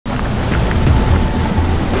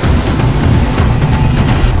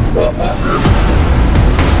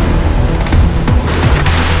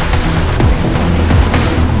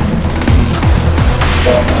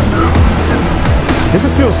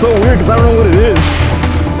This just feels so weird because I don't know what it is.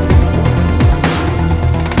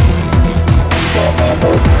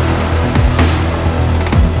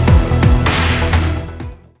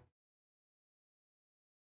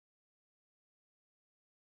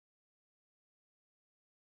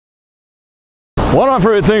 One of my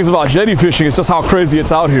favorite things about jetty fishing is just how crazy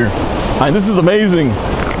it's out here. I mean, this is amazing.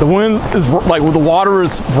 The wind is like, the water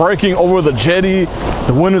is breaking over the jetty.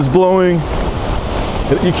 The wind is blowing.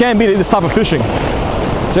 You can't beat this type of fishing.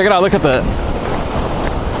 Check it out, look at that.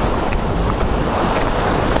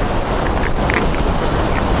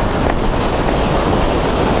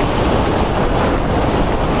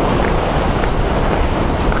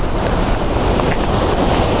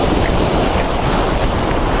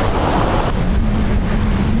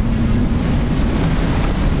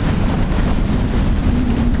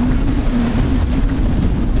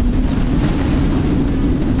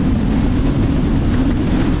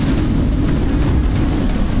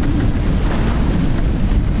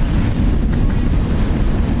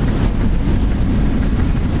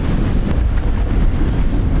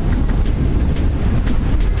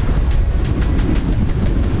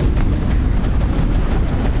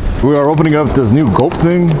 We are opening up this new gulp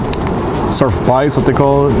thing, surf bites, what they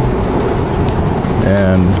call it,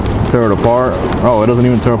 and tear it apart. Oh, it doesn't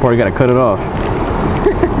even tear apart, you gotta cut it off.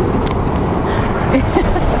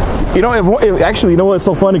 You know, actually, you know what's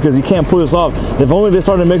so funny, because you can't pull this off. If only they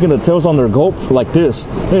started making the tails on their gulp like this.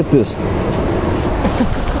 Look at this.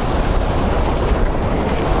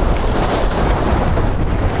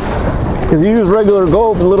 Because you use regular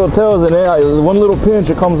gulp, little tails, and one little pinch,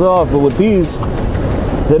 it comes off, but with these,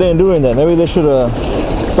 they ain't doing that. Maybe they should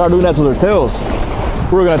start doing that to their tails.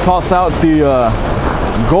 We're gonna toss out the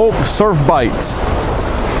gulp surf bites.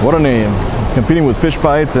 What a name. Competing with fish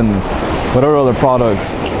bites and whatever other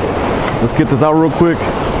products. Let's get this out real quick.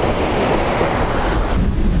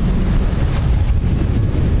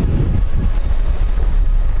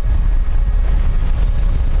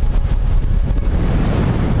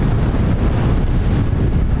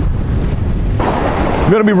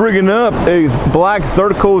 I'm gonna be rigging up a black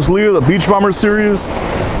Third Coast Leader, the Beach Bomber series.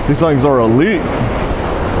 These things are elite.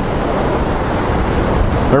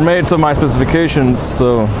 They're made to my specifications,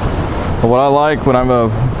 so what I like when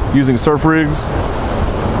I'm using surf rigs,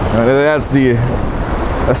 it adds the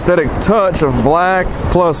aesthetic touch of black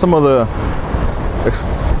plus some of the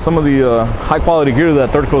high quality gear that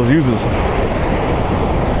Third Coast uses.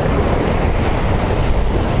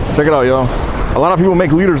 Check it out, y'all. A lot of people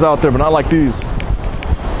make leaders out there, but not like these.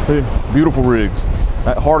 Beautiful rigs,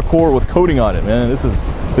 that hardcore with coating on it, man. This is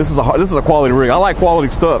a quality rig. I like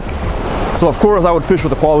quality stuff, so of course I would fish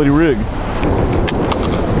with a quality rig.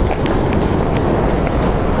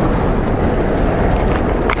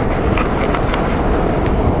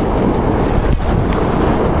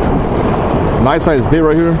 Nice size bait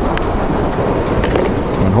right here,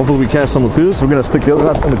 and hopefully we catch some of this. We're gonna stick the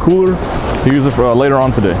other guys in the cooler to use it for later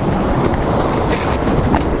on today.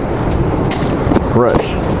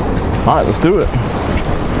 Fresh. All right, let's do it.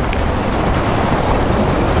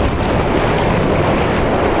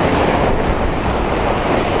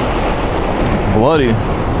 Bloody.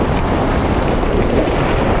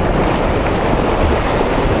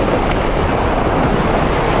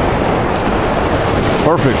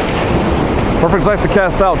 Perfect. Perfect size to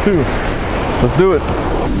cast out too. Let's do it.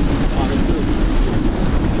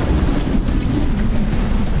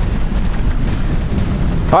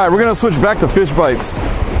 All right, we're gonna switch back to fish bites.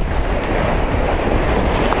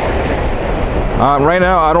 Right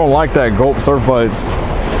now, I don't like that gulp surf bites,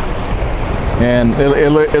 and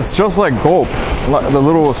it's just like gulp, the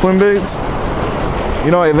little swim baits.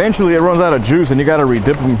 You know, eventually it runs out of juice, and you gotta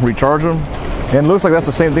redip them, recharge them. And it looks like that's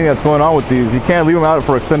the same thing that's going on with these. You can't leave them out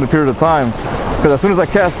for an extended period of time, because as soon as I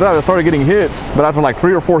cast it out, I started getting hits. But after like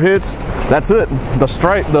 3 or 4 hits, that's it.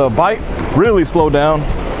 The bite really slowed down.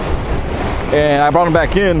 And I brought them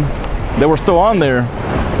back in, they were still on there,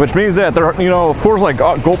 which means that they're, you know, of course, like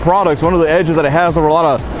gulp products, one of the edges that it has over a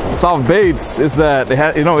lot of soft baits is that it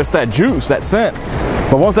has, you know, it's that juice, that scent.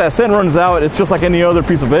 But once that scent runs out, it's just like any other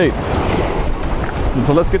piece of bait. And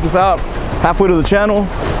so let's get this out halfway to the channel,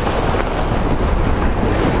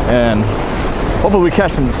 and hopefully we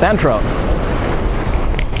catch some sand trout.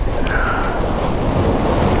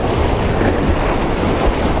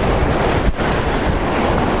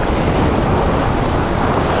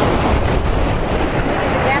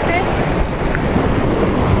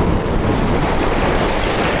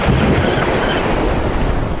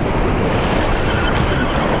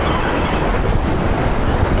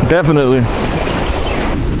 Definitely.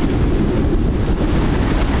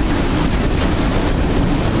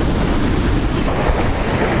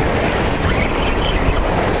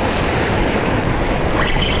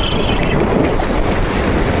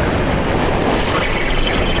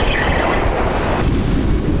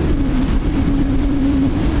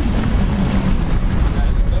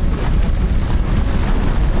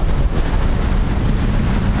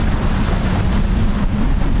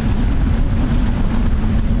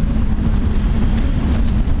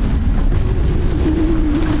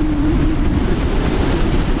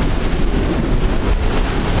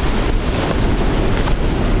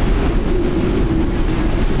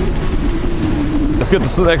 let's get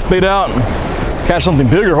this next bait out and catch something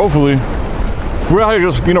bigger, hopefully. We're out here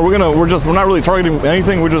just, you know, we're not really targeting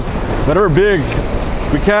anything. We're just, whatever big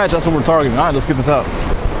we catch, that's what we're targeting. All right, let's get this out.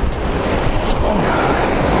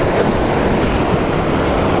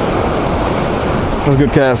 That's a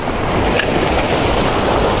good cast.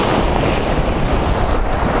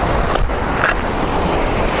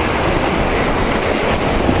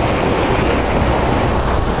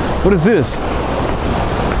 What is this?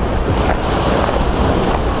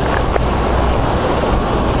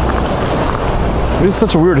 This is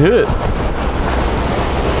such a weird hit.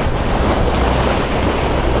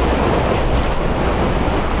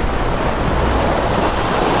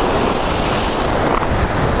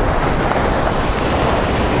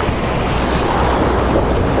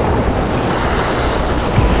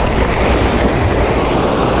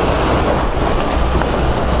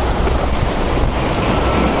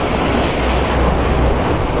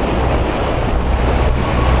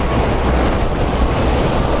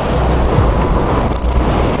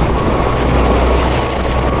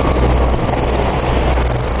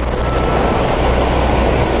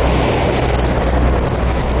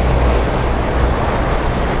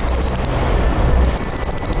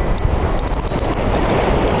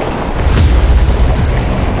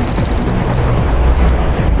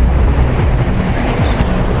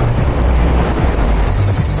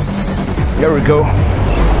 There we go.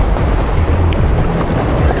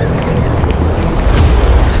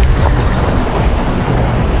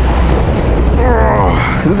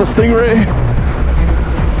 Oh, is this a stingray?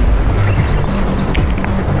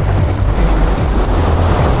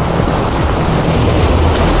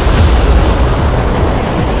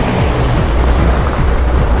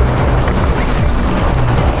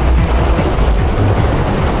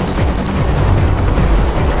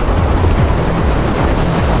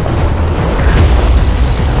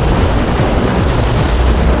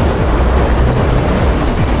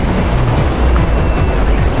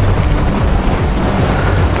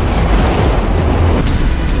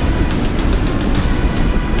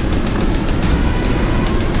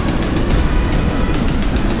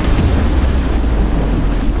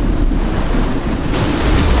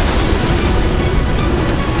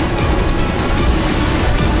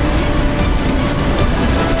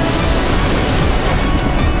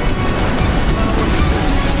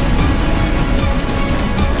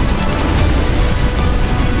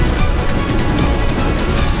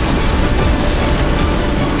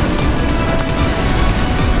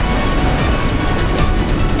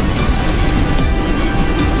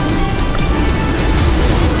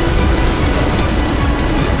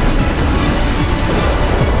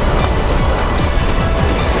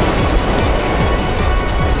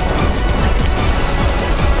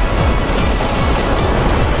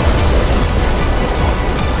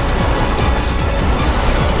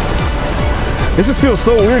 This just feels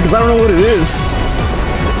so weird because I don't know what it is.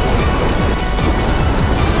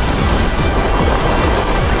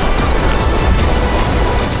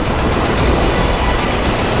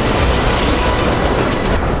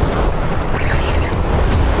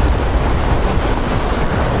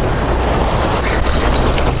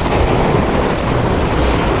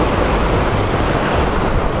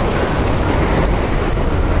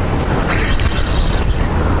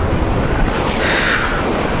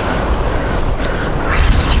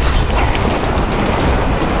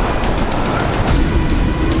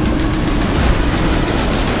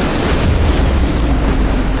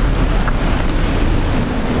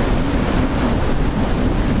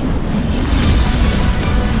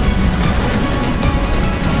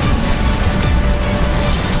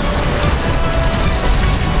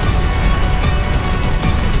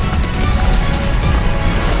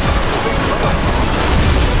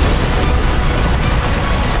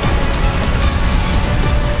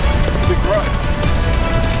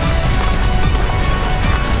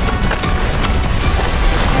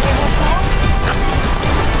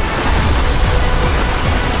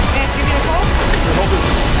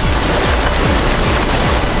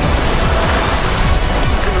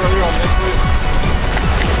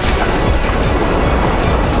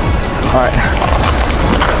 All right.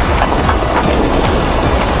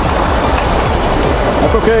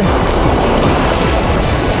 That's okay.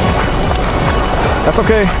 That's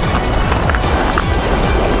okay.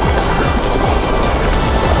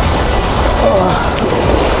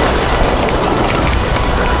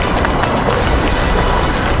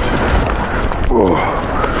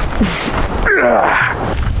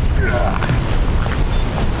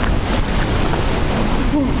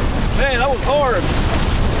 Man, that was hard.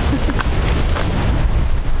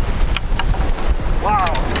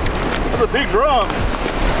 Wow, that's a big drum.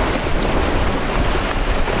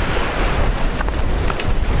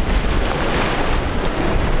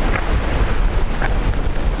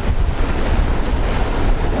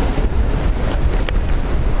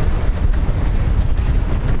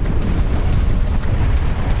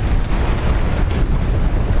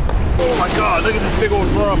 big old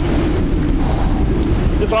drum.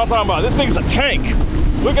 This is what I'm talking about. This thing's a tank.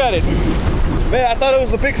 Look at it. Man, I thought it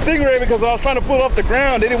was a big stingray because when I was trying to pull it off the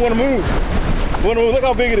ground, they didn't want to move. Look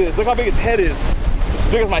how big it is. Look how big its head is. It's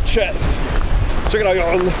as big as my chest. Check it out,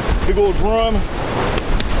 y'all. Big old drum.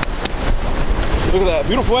 Look at that.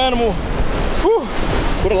 Beautiful animal. Whew.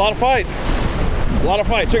 With a lot of fight. A lot of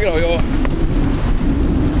fight. Check it out, y'all.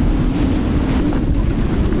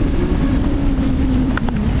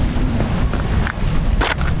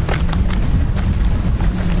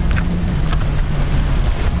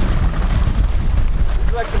 This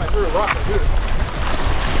is actually my favorite rock right here.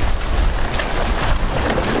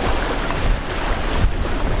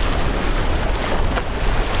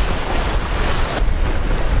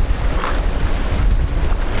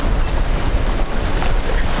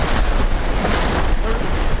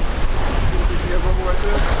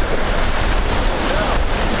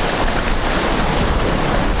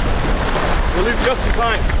 Just in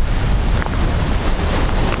time.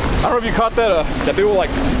 I don't know if you caught that that big old like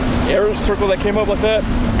air circle that came up like that.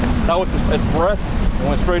 That was just its breath and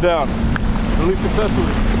went straight down. Released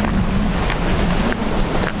successfully.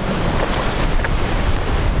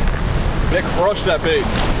 It crushed that bait.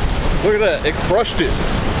 Look at that, it crushed it.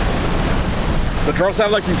 The drums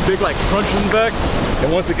have like these big like crunches in the back,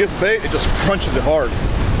 and once it gets bait, it just crunches it hard.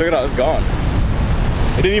 Check it out, it's gone.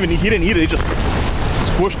 He didn't eat it, he just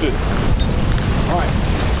squished it. All right,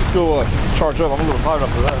 let's go charge up. I'm a little tired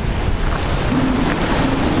after that.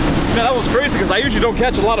 Man, that was crazy because I usually don't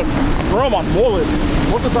catch a lot of drum on mullet.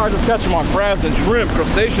 Most of the time I just catch them on crabs and shrimp,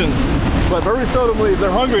 crustaceans. But very seldomly, if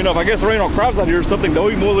they're hungry enough, I guess there ain't no crabs out here or something, they'll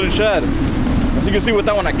eat mullet and shad. As you can see with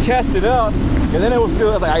that one, I cast it out, and then it was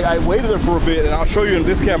still, like, I waited there for a bit, and I'll show you in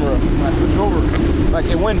this camera when I switch over. Like,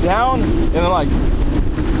 it went down, and then like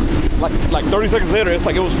 30 seconds later, it's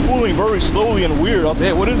like it was pulling very slowly and weird. I was like,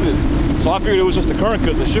 hey, what is this? So I figured it was just the current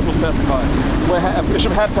because the ship was passing by. Well, the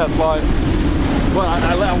ship had passed by. But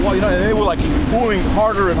well, you know, and they were like pulling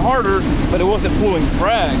harder and harder, but it wasn't pulling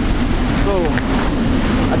drag. So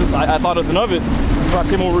I thought nothing of it. So I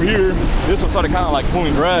came over here. This one started kind of like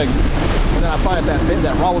pulling drag. And then I saw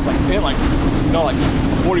that rod was like bent, like, you know, like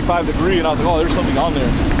 45 degree, and I was like, oh, there's something on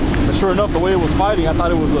there. But sure enough, the way it was fighting, I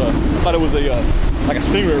thought it was like a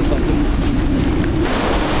stingray or something.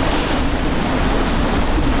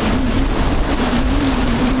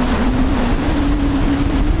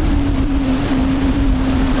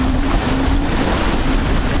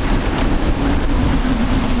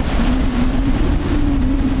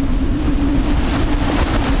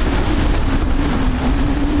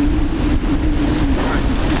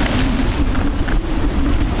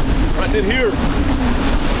 Here. So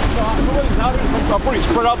nobody's out here, so I'm pretty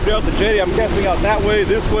spread out throughout the jetty. I'm casting out that way,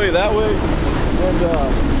 that way. And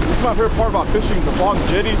this is my favorite part about fishing, the long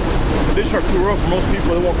jetty. The dishes are too rough for most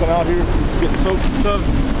people. They won't come out here, get soaked and stuff.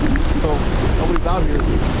 So nobody's out here.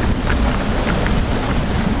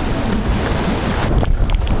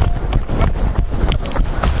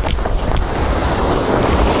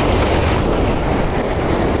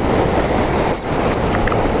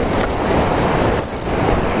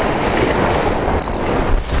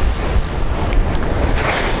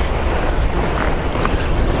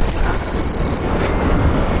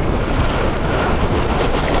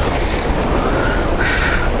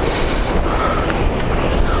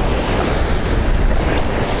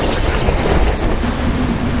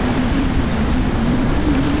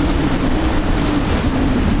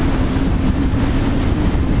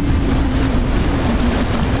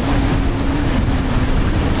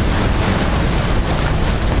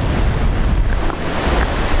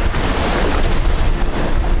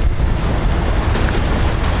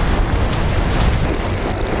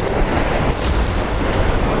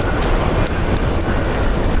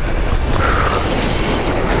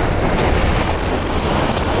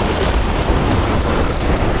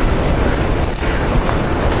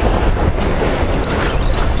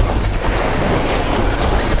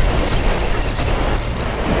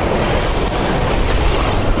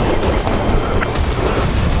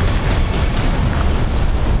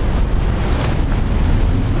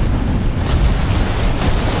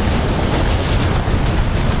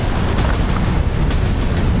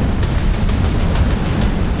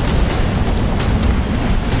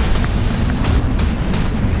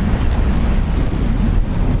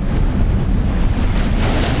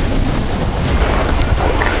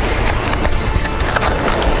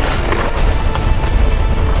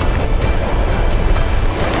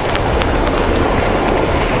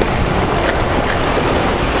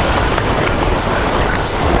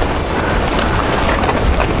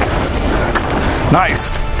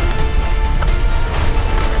 Nice.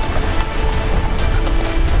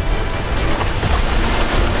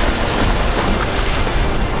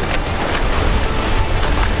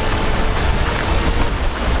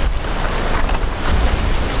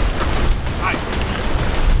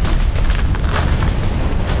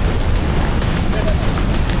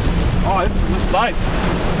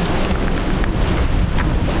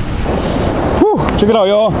 Check it out,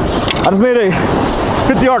 y'all. I just made a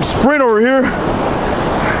 50-yard sprint over here.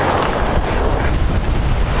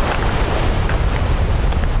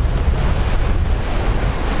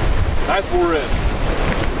 Nice bull red.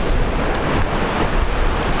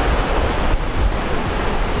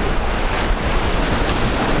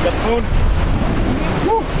 Got the phone?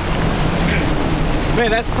 Woo.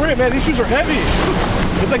 Man, that sprint, man, these shoes are heavy.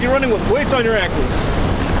 It's like you're running with weights on your ankles.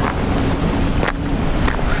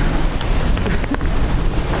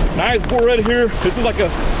 Nice bull red here. This is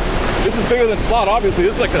bigger than slot, obviously.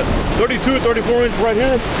 This is like a 32, 34 inch right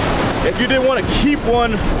here. If you didn't want to keep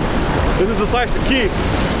one, this is the size to keep,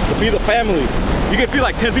 to feed the family. You can feed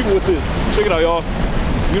like 10 people with this. Check it out, y'all.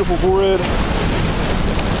 Beautiful bull red.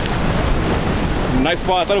 Nice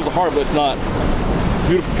spot. I thought it was a heart, but it's not.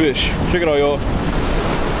 Beautiful fish. Check it out, y'all.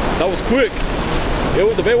 That was quick.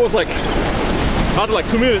 The bait was like, out to like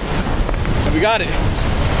 2 minutes, and we got it.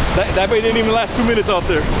 That bait didn't even last 2 minutes out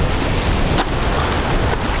there.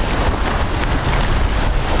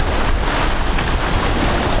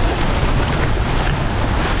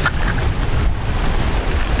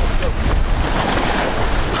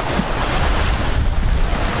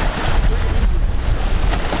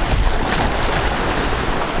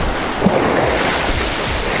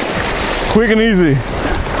 Quick and easy.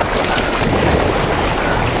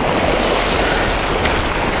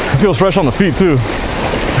 It feels fresh on the feet too.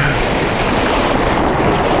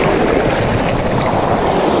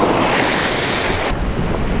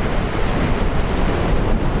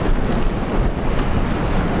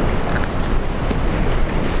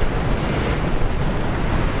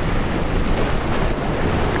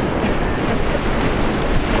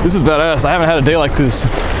 This is badass. I haven't had a day like this,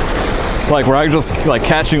 like where I just like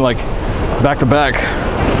catching like back to back.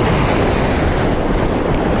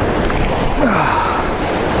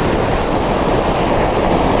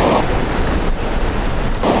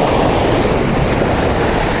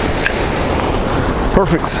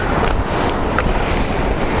 Perfect.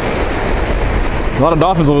 A lot of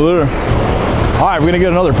dolphins over there. All right, we're gonna get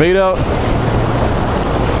another bait out.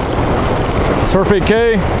 Surf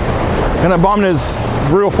 8K, and that bombing is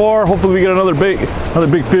real far. Hopefully we get another bait, another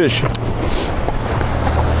big fish.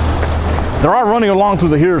 They're all running along through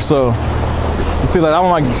the here, so let's see, like that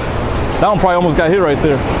one probably almost got hit right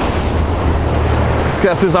there. Let's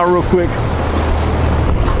cast this out real quick.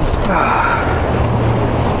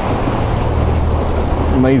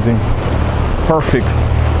 Amazing. Perfect.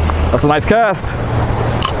 That's a nice cast.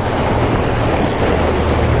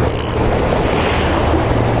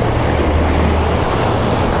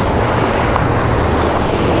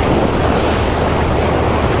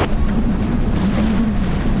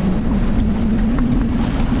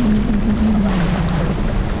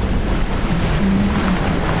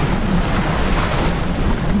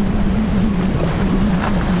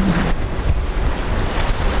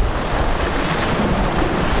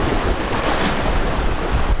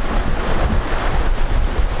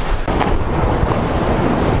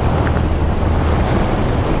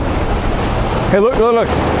 Hey, look, look, look.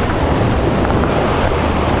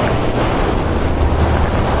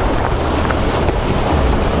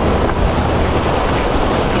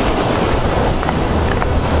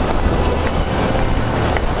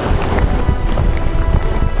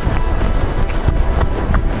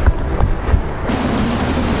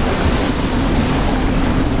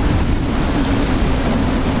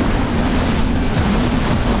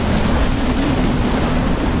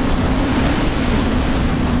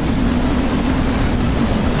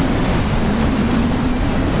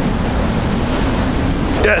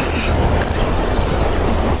 Yes.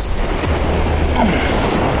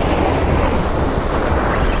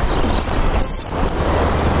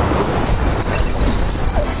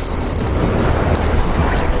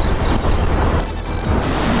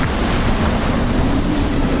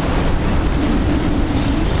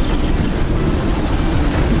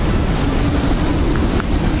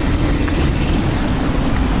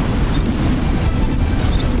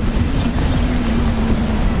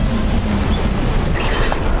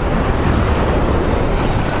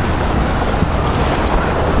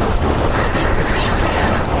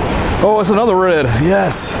 Oh, it's another red.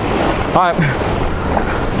 Yes. All right.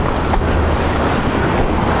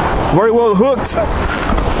 Very well hooked.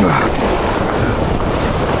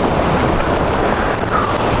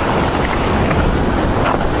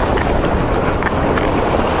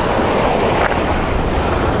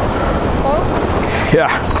 Yeah.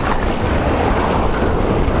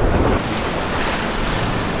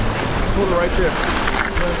 Hold it right there.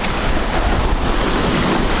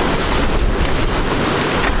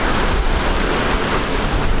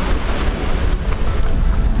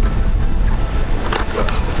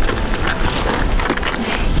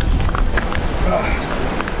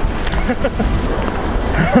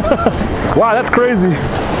 Wow, that's crazy.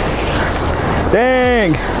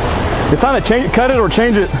 Dang. It's time to cut it or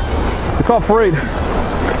change it. It's all frayed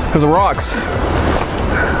because of rocks.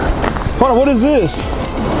 Hold on, what is this?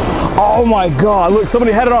 Oh my God, look,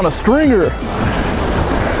 somebody had it on a stringer.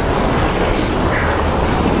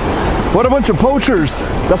 What a bunch of poachers.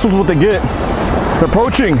 That's what they get. They're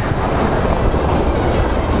poaching.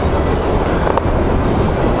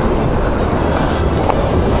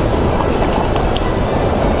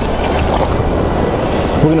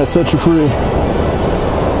 We're gonna set you free.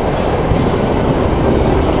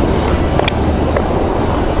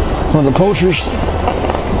 One of the poachers.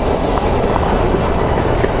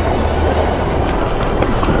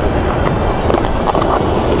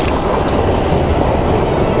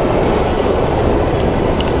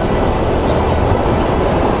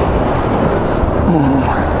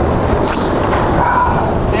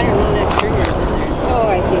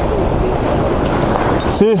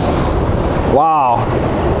 See? Wow.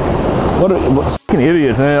 What fucking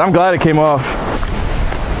idiots, man. I'm glad it came off.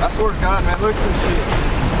 I swear to God, man, look at this shit.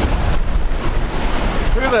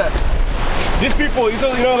 Look at that. These people, you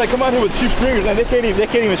know, they come out here with cheap stringers and they can't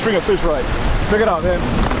even string a fish right. Check it out, man.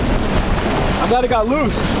 I'm glad it got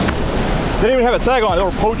loose. They didn't even have a tag on it. They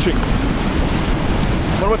were poaching.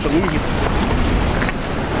 What a bunch of losers.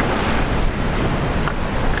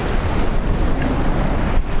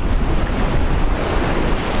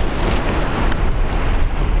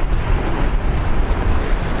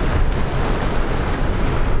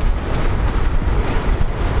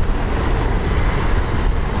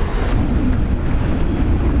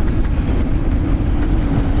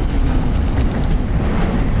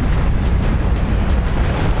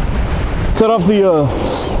 Cut off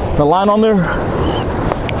the line on there.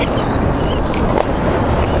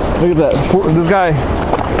 Look at that. This guy,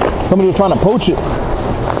 somebody was trying to poach it.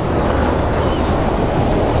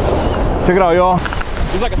 Check it out, y'all.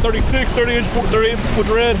 It's like a 36, 38 foot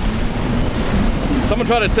red. Someone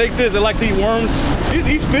tried to take this. They like to eat worms.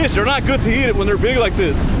 These fish are not good to eat it when they're big like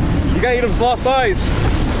this. You gotta eat them small size.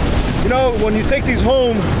 You know, when you take these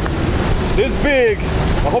home this big,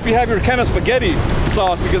 I hope you have your can of spaghetti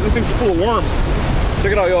sauce because this thing's full of worms.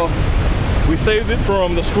 Check it out, y'all. We saved it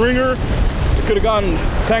from the stringer. It could have gotten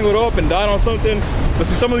tangled up and died on something. But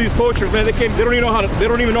see, some of these poachers, man, they don't even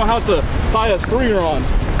know how to tie a stringer on.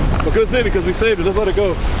 But good thing because we saved it. Let's let it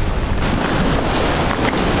go.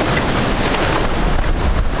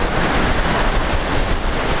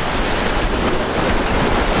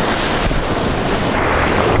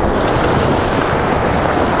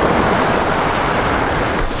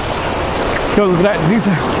 Look at that. These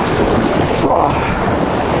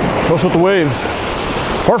goes with the waves.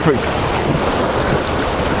 Perfect.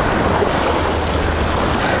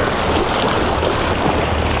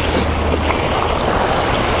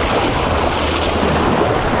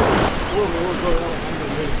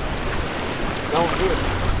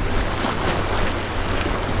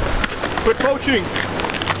 Quit poaching.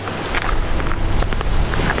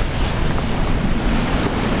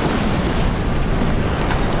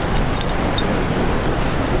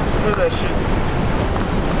 Look at that shit.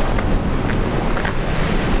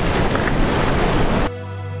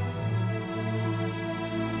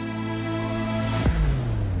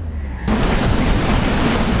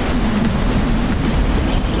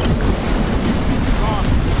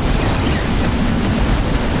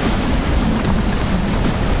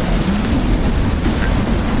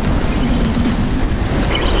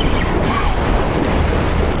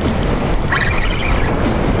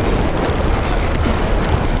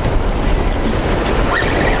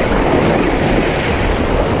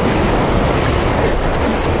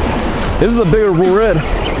 This is a bigger bull red.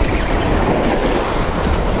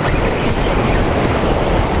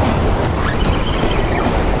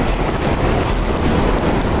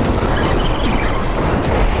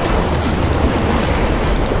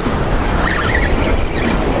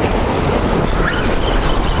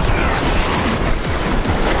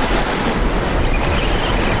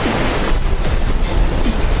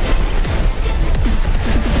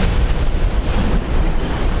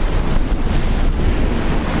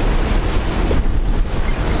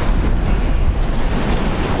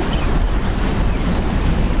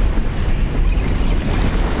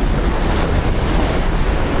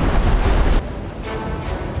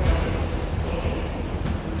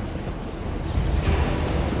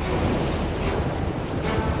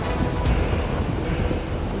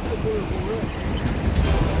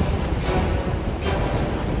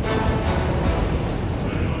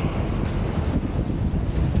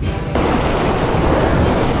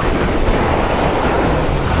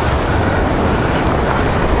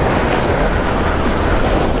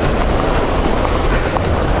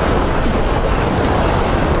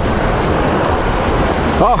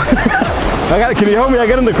 Can you help me? I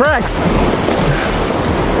get in the cracks.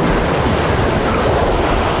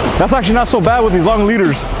 That's actually not so bad with these long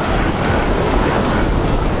leaders.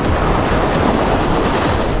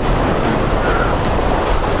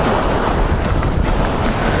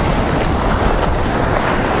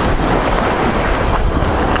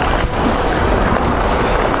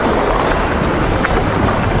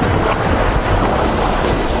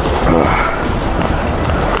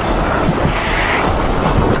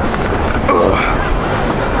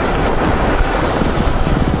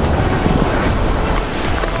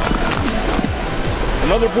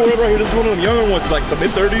 Another bull right here, this is one of the younger ones, like the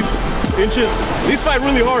mid-30s inches. These fight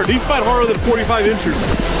really hard. These fight harder than 45 inches.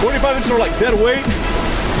 45 inches are like dead weight.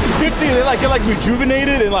 50, they're like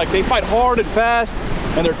rejuvenated and like they fight hard and fast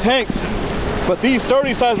and they're tanks. But these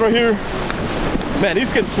 30 size right here, man,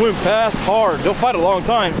 these can swim fast, hard. They'll fight a long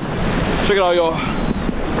time. Check it out, y'all.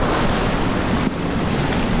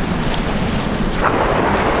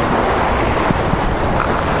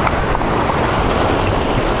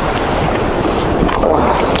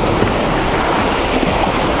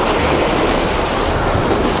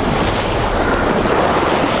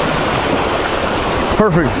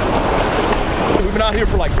 Perfect. We've been out here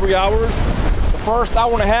for like 3 hours. The first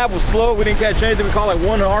hour and a half was slow. We didn't catch anything. We caught like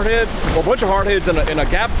one hardhead, well, a bunch of hardheads in a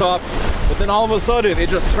gap top. But then all of a sudden, it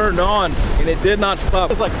just turned on and it did not stop.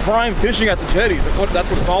 It's like prime fishing at the jetties. That's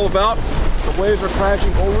what it's all about. The waves are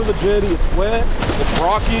crashing over the jetty. It's wet. It's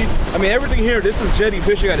rocky. I mean, everything here. This is jetty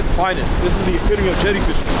fishing at its finest. This is the epitome of jetty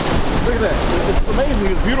fishing. Look at that. It's amazing.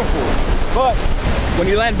 It's beautiful. But when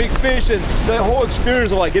you land big fish and the whole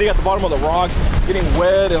experience of like getting at the bottom of the rocks, getting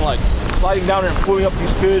wet and like sliding down there and pulling up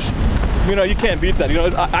these fish, you know, you can't beat that. You know,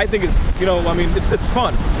 I think it's, you know, I mean, it's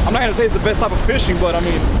fun. I'm not gonna say it's the best type of fishing, but I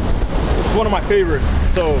mean, it's one of my favorite.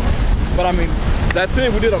 So, but I mean, that's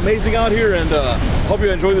it. We did amazing out here, and hope you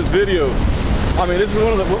enjoyed this video. I mean, this is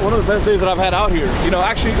one of the best days that I've had out here. You know,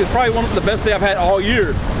 actually, it's probably one of the best days I've had all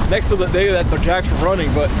year, next to the day that the jacks were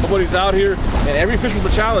running. But nobody's out here, and every fish was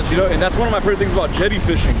a challenge. You know, and that's one of my favorite things about jetty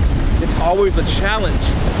fishing. It's always a challenge.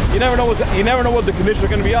 You never know what the conditions are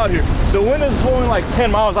going to be out here. The wind is blowing like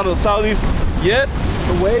 10 miles out of the southeast. Yet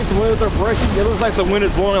the waves, the way that they're breaking, it looks like the wind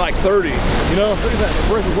is blowing like 30. You know, look at that. It's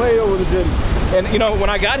breaking way over the jetty. And you know, when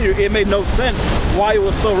I got here, it made no sense why it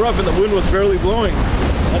was so rough and the wind was barely blowing.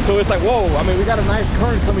 And so it's like, whoa, I mean, we got a nice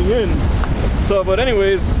current coming in. So, but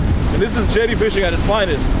anyways, and this is jetty fishing at its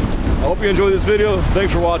finest. I hope you enjoyed this video.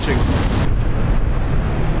 Thanks for watching.